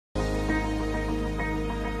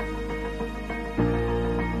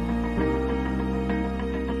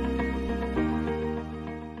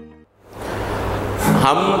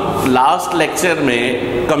ہم last lecture میں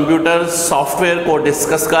computer soft where کو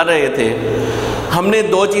ڈسکس کر رہے تھے. ہم نے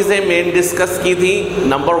دو چیزیں مین ڈسکس کی تھی.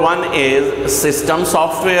 Number 1 is system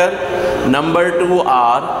soft where, number 2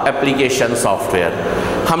 are application soft where.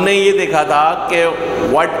 ہم نے یہ دیکھا تھا کہ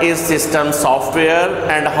what is system soft where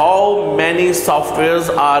and how many soft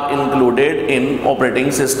wears are included in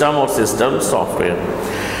operating system اور سسٹم سافٹ ویئر.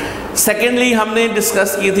 سیکنڈلی ہم نے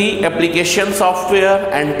ڈسکس کی تھی application soft where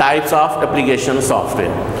and types of application soft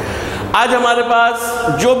where. آج ہمارے پاس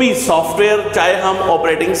جو بھی سافٹ ویئر, چاہے ہم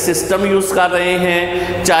آپریٹنگ سسٹم یوز کر رہے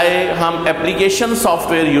ہیں, چاہے ہم اپلیکیشن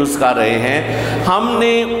سافٹ ویئر یوز کر رہے ہیں, ہم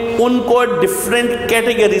نے ان کو ڈفرینٹ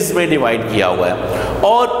کیٹیگریز میں ڈیوائڈ کیا ہوا ہے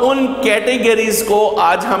اور ان کیٹیگریز کو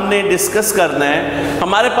آج ہم نے ڈسکس کرنا ہے.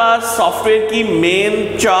 ہمارے پاس سافٹ ویئر کی مین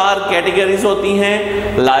 4 کیٹیگریز ہوتی ہیں: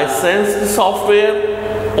 licensed soft where,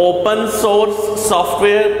 open source soft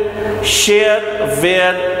where, share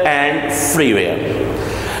where and free where.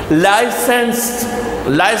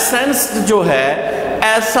 Licensed جو ہے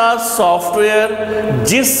ایسا سافٹ ویئر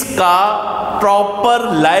جس کا پراپر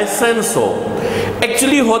لائسنس ہو.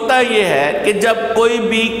 ایکچولی ہوتا یہ ہے کہ جب کوئی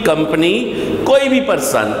بھی کمپنی, کوئی بھی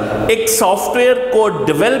پرسن ایک سافٹ ویئر کو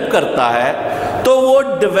ڈیولپ کرتا ہے تو وہ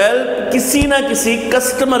ڈیولپ کسی نہ کسی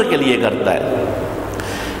کسٹمر کے لیے کرتا ہے.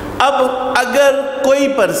 اب اگر کوئی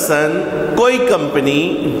پرسن, کوئی کمپنی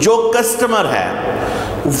جو کسٹمر ہے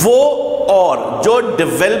وہ اور جو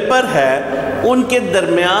ڈیولپر ہے ان کے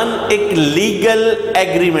درمیان ایک لیگل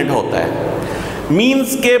ایگریمنٹ ہوتا ہے.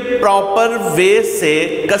 مینز کے پراپر وے سے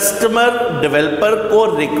کسٹمر ڈیولپر کو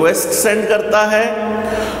ریکویسٹ سینڈ کرتا ہے,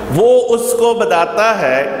 وہ اس کو بتاتا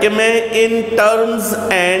ہے کہ میں ان ٹرمز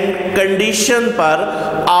اینڈ کنڈیشن پر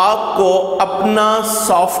آپ کو اپنا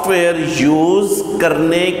سافٹ ویئر یوز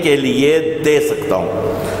کرنے کے لیے دے سکتا ہوں.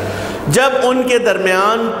 جب ان کے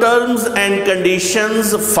درمیان ٹرمز اینڈ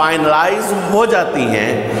کنڈیشنز فائنلائز ہو جاتی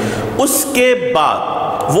ہیں, اس کے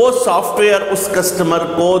بعد وہ سافٹ ویئر اس کسٹمر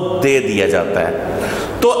کو دے دیا جاتا ہے.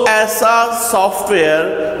 تو ایسا سافٹ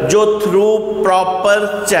ویئر جو تھرو پراپر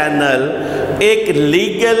چینل ایک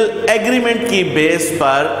لیگل ایگریمنٹ کی بیس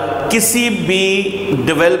پر کسی بھی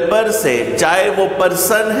ڈیولپر سے, چاہے وہ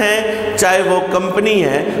پرسن ہے چاہے وہ کمپنی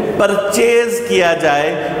ہے, پرچیز کیا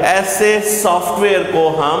جائے, ایسے سافٹ ویئر کو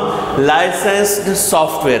ہم لائسنسڈ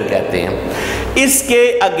سافٹ ویئر کہتے ہیں. اس کے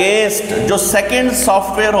اگینسٹ جو سیکنڈ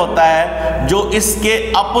سافٹ ویئر ہوتا ہے, جو اس کے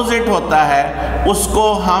اپوزٹ ہوتا ہے, اس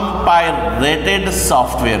کو ہم پائریٹڈ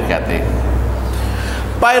سافٹ ویئر کہتے ہیں.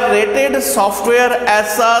 پائریٹڈ سافٹ ویئر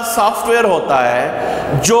ایسا سافٹ ویئر ہوتا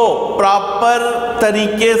ہے جو پراپر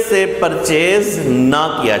طریقے سے پرچیز نہ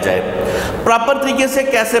کیا جائے. پراپر طریقے سے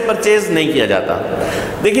کیسے پرچیز نہیں کیا جاتا؟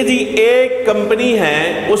 دیکھیں جی, ایک کمپنی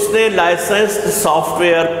ہے, اس نے لائسنسڈ سافٹ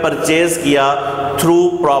ویئر پرچیز کیا تھرو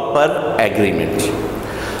پراپر ایگریمنٹ.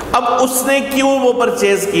 اب اس نے کیوں وہ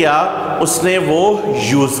پرچیز کیا؟ اس نے وہ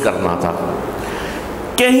یوز کرنا تھا.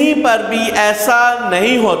 کہیں پر بھی ایسا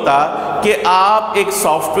نہیں ہوتا کہ آپ ایک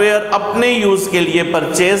سافٹ ویئر اپنے یوز کے لیے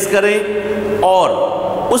پرچیز کریں اور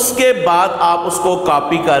اس کے بعد آپ اس کو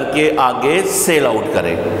کاپی کر کے آگے سیل آؤٹ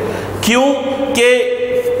کریں. کیوں کہ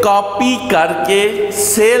کاپی کر کے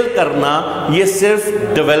سیل کرنا یہ صرف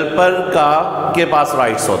ڈیولپر کے پاس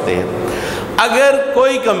رائٹس ہوتے ہیں. اگر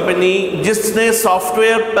کوئی کمپنی جس نے سافٹ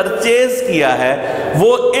ویئر پرچیز کیا ہے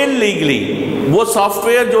وہ انلیگلی وہ سافٹ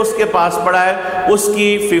ویئر جو اس کے پاس پڑا ہے اس کی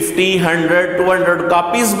 50, 100, 200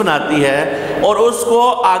 کاپیز بناتی ہے اور اس کو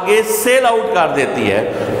آگے سیل آؤٹ کر دیتی ہے,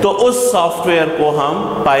 تو اس سافٹ ویئر کو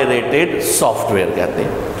ہم پائریٹڈ سافٹ ویئر کہتے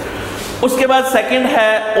ہیں. اس کے بعد سیکنڈ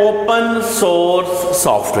ہے اوپن سورس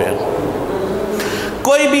سافٹ ویئر.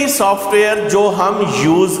 کوئی بھی سافٹ ویئر جو ہم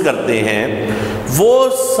یوز کرتے ہیں وہ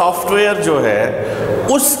سافٹ ویئر جو ہے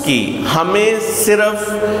اس کی ہمیں صرف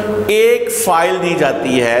ایک فائل دی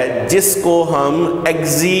جاتی ہے جس کو ہم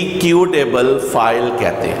ایگزیکیوٹیبل فائل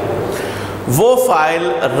کہتے ہیں. وہ فائل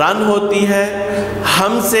رن ہوتی ہے,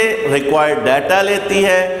 ہم سے ریکوائرڈ ڈیٹا لیتی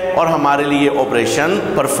ہے اور ہمارے لیے آپریشن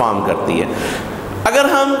پرفارم کرتی ہے. اگر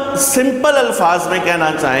ہم سمپل الفاظ میں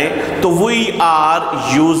کہنا چاہیں تو we are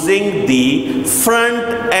using the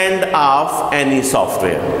front end of any soft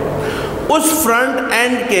where. Us front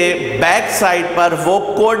end کے بیک سائڈ پر وہ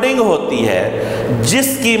کوڈنگ ہوتی ہے جس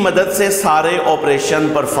کی مدد سے سارے آپریشن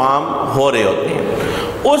پرفارم ہو رہے ہوتے ہیں.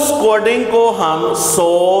 اس کوڈنگ کو ہم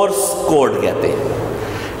سورس کوڈ کہتے ہیں.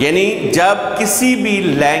 یعنی جب کسی بھی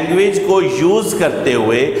لینگویج کو یوز کرتے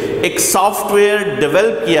ہوئے ایک سافٹ ویئر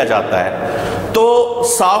ڈیولپ کیا جاتا ہے تو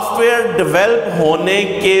سافٹ ویئر ڈیولپ ہونے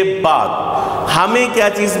کے بعد ہمیں کیا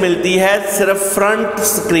چیز ملتی ہے؟ صرف front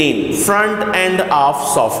screen, front end of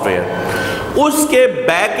soft where. اس کے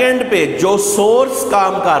بیک اینڈ پہ جو سورس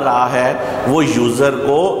کام کر رہا ہے وہ یوزر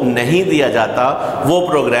کو نہیں دیا جاتا، وہ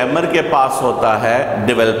پروگرامر کے پاس ہوتا ہے،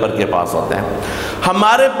 ڈیولپر کے پاس ہوتا ہے۔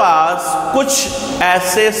 ہمارے پاس کچھ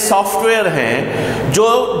ایسے سافٹ ویئر ہیں جو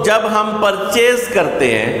جب ہم پرچیز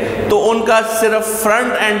کرتے ہیں تو ان کا صرف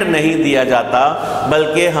فرنٹ اینڈ نہیں دیا جاتا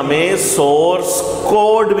بلکہ ہمیں سورس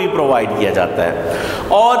کوڈ بھی پرووائڈ کیا جاتا ہے،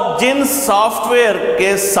 اور جن سافٹ ویئر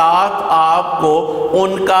کے ساتھ آپ کو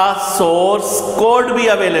ان کا سورس کوڈ بھی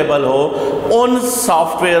اویلیبل ہو ان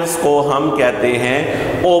سافٹ ویئرز کو ہم کہتے ہیں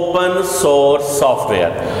اوپن سورس سافٹ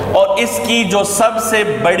ویئر۔ اور اس کی جو سب سے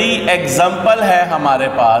بڑی ایگزامپل ہے ہمارے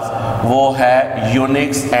پاس وہ ہے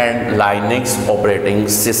Unix and Linux operating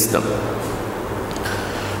system.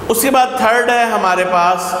 اس کے بعد تھرڈ ہے ہمارے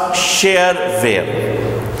پاس شیئر ویئر،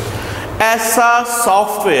 ایسا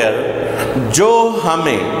سافٹ ویئر جو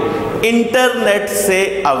ہمیں انٹرنیٹ سے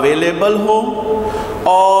اویلیبل ہو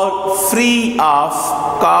اور فری آف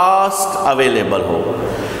کاسٹ اویلیبل ہو،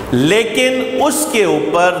 لیکن اس کے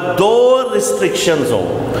اوپر دو ریسٹرکشنز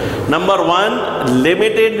ہوں۔ نمبر 1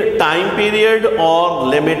 لمیٹڈ ٹائم پیریڈ اور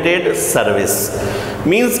لمیٹڈ سروس،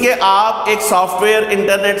 مینز کہ آپ ایک سافٹ ویئر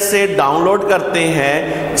انٹرنیٹ سے ڈاؤن لوڈ کرتے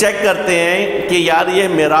ہیں، چیک کرتے ہیں کہ یار یہ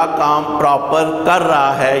میرا کام پراپر کر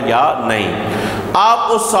رہا ہے یا نہیں،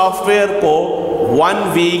 آپ اس سافٹ ویئر کو 1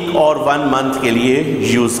 ویک اور 1 منتھ کے لیے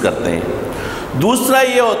یوز کرتے ہیں۔ دوسرا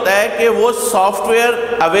یہ ہوتا ہے کہ وہ سافٹ ویئر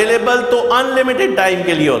اویلیبل تو انلیمیٹڈ ٹائم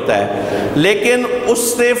کے لیے ہوتا ہے، لیکن اس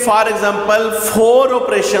سے فار ایگزامپل 4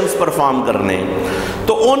 آپریشنز پرفارم کرنے ہیں،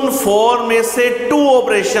 تو ان 4 میں سے 2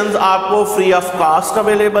 آپریشنز آپ کو فری آف کاسٹ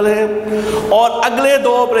اویلیبل ہیں، اور اگلے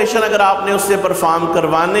 2 آپریشن اگر آپ نے اس سے پرفارم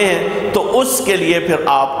کروانے ہیں تو اس کے لیے پھر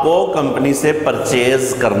آپ کو کمپنی سے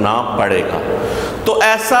پرچیز کرنا پڑے گا۔ تو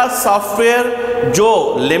ایسا سافٹ ویئر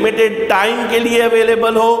جو لمیٹڈ ٹائم کے لیے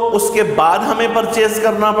اویلیبل ہو، اس کے بعد ہمیں پرچیز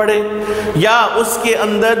کرنا پڑے، یا اس کے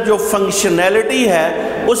اندر جو فنکشنالٹی ہے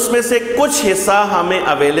اس میں سے کچھ حصہ ہمیں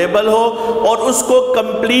اویلیبل ہو اور اس کو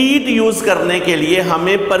کمپلیٹ یوز کرنے کے لیے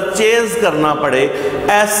ہمیں پرچیز کرنا پڑے،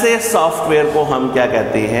 ایسے سافٹ ویئر کو ہم کیا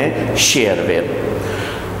کہتے ہیں؟ Share where.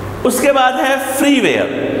 اس کے بعد ہے free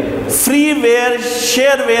where. Free where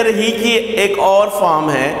share where he کی ایک اور فارم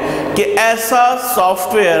ہے کہ ایسا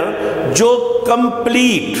سافٹ ویئر جو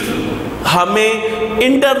کمپلیٹ ہمیں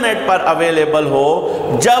انٹرنیٹ پر اویلیبل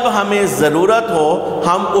ہو، جب ہمیں ضرورت ہو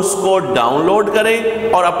ہم اس کو ڈاؤن لوڈ کریں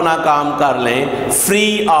اور اپنا کام کر لیں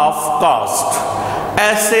فری آف کاسٹ،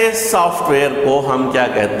 ایسے سافٹ ویئر کو ہم کیا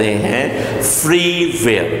کہتے ہیں؟ Free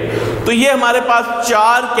where. تو یہ ہمارے پاس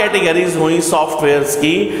 4 کیٹیگریز ہوئی سافٹ ویئرز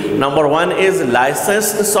کی۔ Number 1 is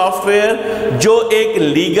licensed soft where, جو ایک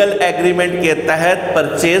لیگل ایگریمنٹ کے تحت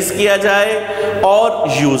پرچیز کیا جائے اور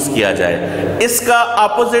یوز کیا جائے۔ اس کا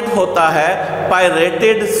اپوزٹ ہوتا ہے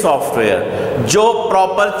پائریٹڈ سافٹ ویئر، جو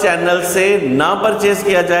پراپر چینل سے نہ پرچیز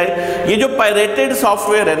کیا جائے۔ یہ جو پائریٹڈ سافٹ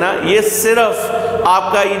ویئر ہے نا، یہ صرف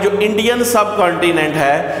آپ کا یہ جو انڈین سب کانٹیننٹ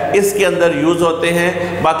ہے اس کے اندر یوز ہوتے ہیں،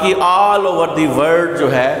 باقی آل اوور دی ورلڈ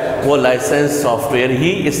جو ہے وہ لائسنس سافٹ ویئر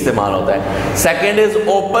ہی استعمال ہوتا ہے۔ Second is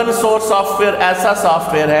open source soft where, ایسا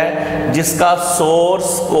سافٹ ویئر ہے جس کا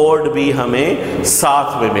سورس کوڈ بھی ہمیں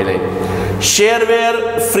ساتھ میں ملے۔ Share where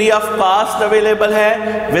free of cost available ہے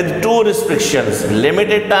with 2 restrictions,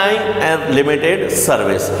 limited time and limited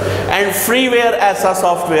service. and free ware ایسا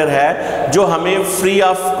سافٹ ویئر ہے جو ہمیں فری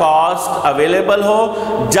آف کاسٹ اویلیبل ہو،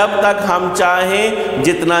 جب تک ہم چاہیں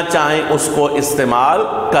جتنا چاہیں اس کو استعمال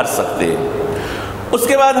کر سکتے ہیں۔ اس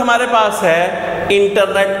کے بعد ہمارے پاس ہے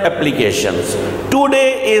internet applications. Today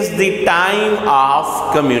is the time of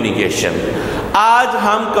communication. آج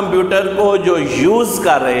ہم کمپیوٹر کو جو یوز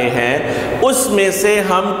کر رہے ہیں اس میں سے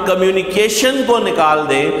ہم کمیونیکیشن کو نکال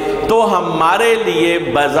دیں تو ہمارے لیے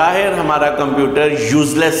بظاہر ہمارا کمپیوٹر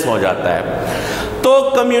یوز لیس ہو جاتا ہے۔ تو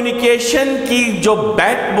کمیونیکیشن کی جو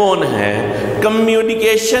بیک بون ہے،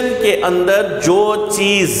 کمیونیکیشن کے اندر جو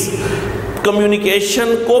چیز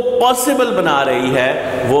کمیونیکیشن کو پاسبل بنا رہی ہے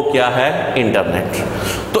وہ کیا ہے؟ انٹرنیٹ۔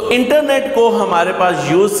 تو انٹرنیٹ کو ہمارے پاس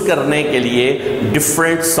یوز کرنے کے لیے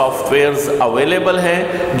ڈفرینٹ سافٹ ویئرز اویلیبل ہیں،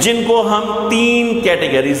 جن کو ہم 3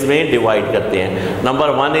 کیٹیگریز میں ڈیوائڈ کرتے ہیں۔ Number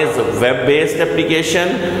 1 is web based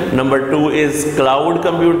application, number 2 is cloud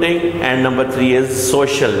computing, and number 3 is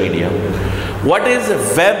social media. What is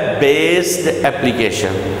web based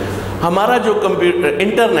application? ہمارا جو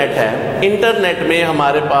انٹرنیٹ ہے، انٹرنیٹ میں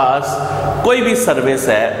ہمارے پاس کوئی بھی سروس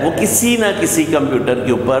ہے وہ کسی نہ کسی کمپیوٹر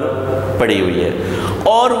کے اوپر پڑی ہوئی ہے،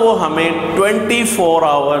 اور وہ ہمیں 24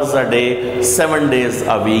 hours a day 7 days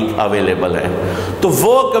a week available ہے۔ تو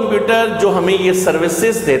وہ کمپیوٹر جو ہمیں یہ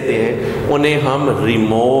سروسز دیتے ہیں انہیں ہم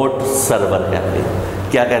ریموٹ سرور کہتے ہیں۔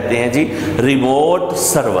 کیا کہتے ہیں جی؟ ریموٹ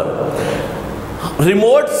سرور۔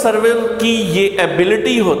 ریموٹ سرور کی یہ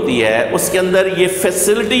ایبلٹی ہوتی ہے، اس کے اندر یہ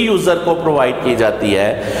فیسلٹی یوزر کو پرووائڈ کی جاتی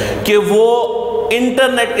ہے کہ وہ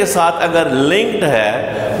انٹرنیٹ کے ساتھ اگر لنکڈ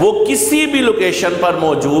ہے، وہ کسی بھی لوکیشن پر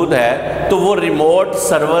موجود ہے، تو وہ ریموٹ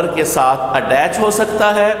سرور کے ساتھ اٹیچ ہو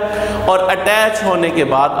سکتا ہے اور اٹیچ ہونے کے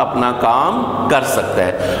بعد اپنا کام کر سکتا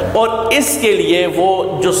ہے. اور اس کے لیے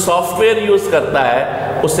وہ جو سافٹ ویئر یوز کرتا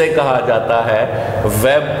ہے اسے کہا جاتا ہے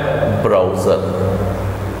ویب براؤزر.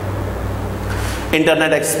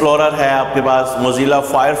 انٹرنیٹ ایکسپلورر ہے آپ کے پاس، موزیلا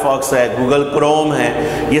فائر فاکس ہے، گوگل کروم ہے،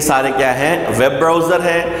 یہ سارے کیا ہیں؟ ویب براؤزر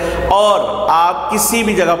ہیں. اور آپ کسی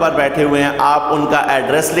بھی جگہ پر بیٹھے ہوئے ہیں، آپ ان کا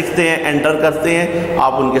ایڈریس لکھتے ہیں، انٹر کرتے ہیں،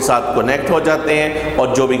 آپ ان کے ساتھ کنیکٹ ہو جاتے ہیں اور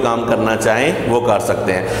جو بھی کام کرنا چاہیں وہ کر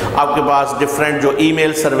سکتے ہیں. آپ کے پاس ڈفرینٹ جو ای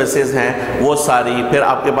میل سروسز ہیں وہ ساری، پھر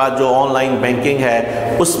آپ کے پاس جو آن لائن بینکنگ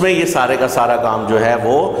ہے اس میں یہ سارے کا سارا کام جو ہے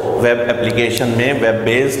وہ ویب ایپلیکیشن میں ویب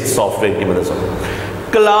بیسڈ سافٹ ویئر کی مدد سے.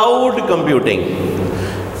 کلاؤڈ کمپیوٹنگ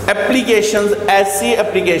ایپلیکیشنز ایسی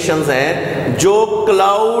ایپلیکیشنز ہیں جو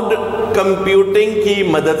کلاؤڈ کمپیوٹنگ کی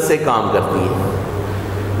مدد سے کام کرتی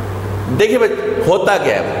ہیں. دیکھیں بھائی ہوتا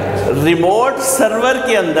کیا ہے، ریموٹ سرور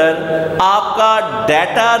کے اندر آپ کا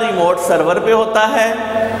ڈیٹا ریموٹ سرور پہ ہوتا ہے،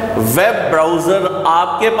 ویب براؤزر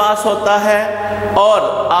آپ کے پاس ہوتا ہے اور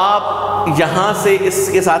آپ یہاں سے اس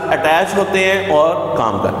کے ساتھ اٹیچ ہوتے ہیں اور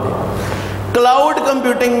کام کرتے ہیں. کلاؤڈ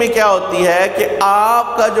کمپیوٹنگ میں کیا ہوتی ہے کہ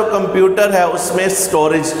آپ کا جو کمپیوٹر ہے اس میں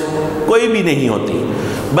سٹوریج کوئی بھی نہیں ہوتی،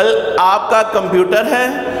 بلکہ آپ کا کمپیوٹر ہے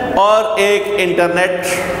اور ایک انٹرنیٹ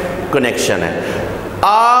کنیکشن ہے.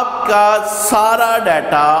 آپ کا سارا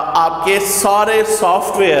ڈیٹا، آپ کے سارے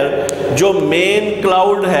سافٹ ویئر جو مین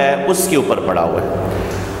کلاؤڈ ہے اس کے اوپر پڑا ہوا ہے.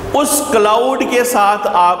 اس کلاؤڈ کے ساتھ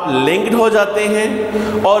آپ لنکڈ ہو جاتے ہیں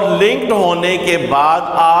اور لنکڈ ہونے کے بعد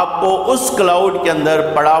آپ کو اس کلاؤڈ کے اندر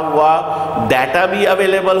پڑا ہوا ڈیٹا بھی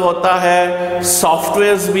اویلیبل ہوتا ہے، سافٹ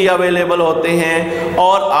ویئرز بھی اویلیبل ہوتے ہیں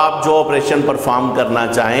اور آپ جو آپریشن پرفارم کرنا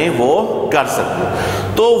چاہیں وہ کر سکتے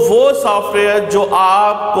ہیں. تو وہ سافٹ ویئر جو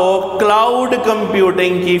آپ کو کلاؤڈ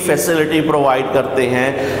کمپیوٹنگ کی فیسلٹی پرووائڈ کرتے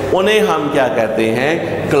ہیں انہیں ہم کیا کہتے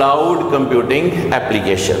ہیں؟ Cloud computing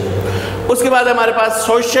application. اس کے بعد ہمارے پاس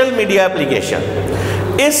سوشل میڈیا ایپلیکیشن.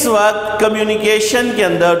 اس وقت کمیونیکیشن کے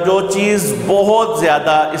اندر جو چیز بہت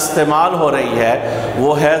زیادہ استعمال ہو رہی ہے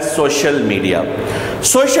وہ ہے سوشل میڈیا.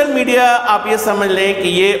 سوشل میڈیا آپ یہ سمجھ لیں کہ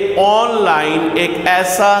یہ آن لائن ایک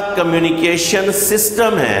ایسا کمیونیکیشن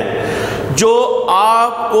سسٹم ہے جو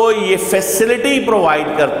آپ کو یہ فیسلٹی پرووائڈ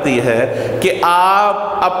کرتی ہے کہ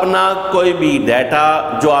آپ اپنا کوئی بھی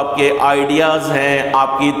ڈیٹا جو آپ کے آئیڈیاز ہیں،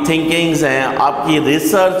 آپ کی تھنکنگز ہیں، آپ کی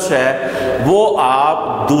ریسرچ ہے، وہ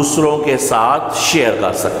آپ دوسروں کے ساتھ شیئر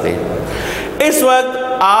کر سکتے ہیں. اس وقت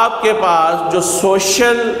آپ کے پاس جو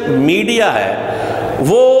سوشل میڈیا ہے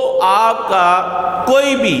وہ آپ کا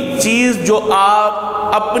کوئی بھی چیز جو آپ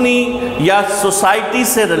اپنی یا سوسائٹی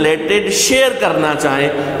سے ریلیٹڈ شیئر کرنا چاہیں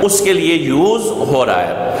اس کے لیے یوز ہو رہا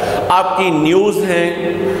ہے. آپ کی نیوز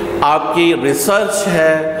ہیں، آپ کی ریسرچ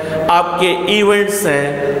ہے، آپ کے ایونٹس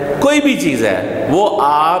ہیں، کوئی بھی چیز ہے وہ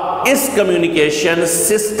آپ اس کمیونیکیشن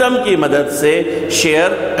سسٹم کی مدد سے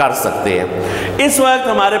شیئر کر سکتے ہیں. اس وقت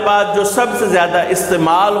ہمارے پاس جو سب سے زیادہ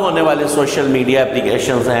استعمال ہونے والے سوشل میڈیا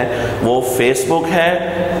اپلیکیشنز ہیں وہ فیس بک ہے،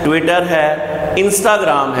 ٹویٹر ہے،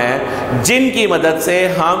 انسٹاگرام ہے، جن کی مدد سے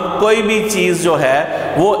ہم کوئی بھی چیز جو ہے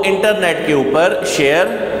وہ انٹرنیٹ کے اوپر شیئر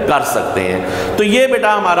کر سکتے ہیں. تو یہ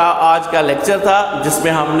بیٹا ہمارا آج کا لیکچر تھا جس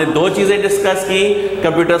میں ہم نے دو چیزیں ڈسکس کی،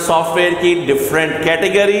 کمپیوٹر سافٹ ویئر کی ڈفرینٹ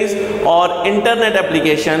کیٹیگریز اور انٹرنیٹ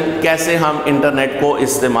اپلیکیشن کیسے ہم انٹرنیٹ کو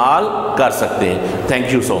استعمال کر سکتے ہیں.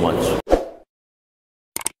 Thank you so much.